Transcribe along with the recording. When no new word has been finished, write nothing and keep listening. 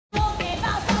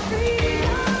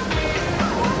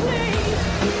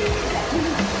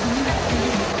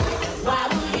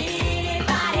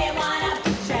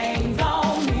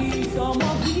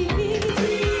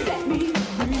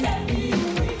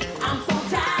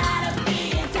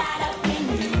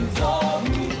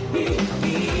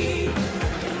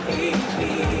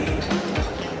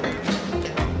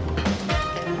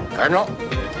Colonel?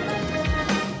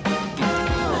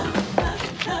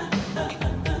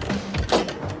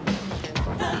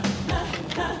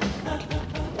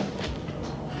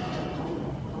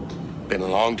 Been a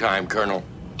long time, Colonel.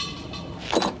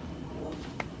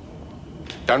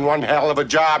 Done one hell of a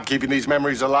job keeping these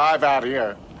memories alive out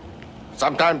here.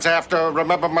 Sometimes I have to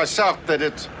remember myself that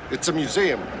it's a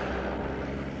museum.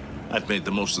 I've made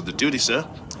the most of the duty, sir,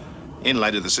 in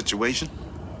light of the situation.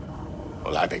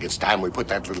 Well, I think it's time we put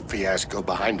that little fiasco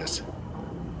behind us.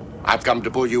 I've come to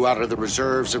pull you out of the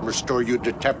reserves and restore you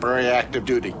to temporary active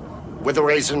duty with a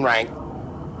raise in rank.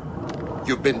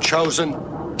 You've been chosen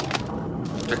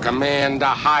to command a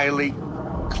highly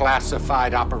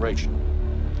classified operation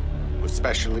with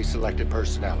specially selected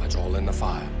personnel. It's all in the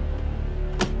file.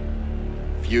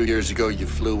 A few years ago, you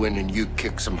flew in and you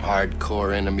kicked some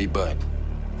hardcore enemy butt.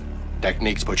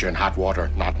 Techniques put you in hot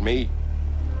water, not me.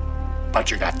 But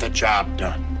you got the job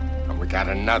done. And we got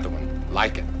another one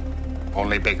like it,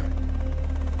 only bigger.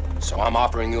 So I'm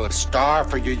offering you a star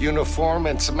for your uniform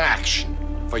and some action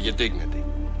for your dignity.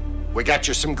 We got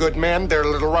you some good men. They're a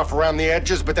little rough around the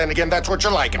edges, but then again, that's what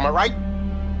you like, am I right?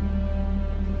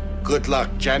 Good luck,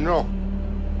 General.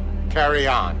 Carry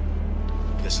on.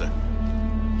 Yes, sir.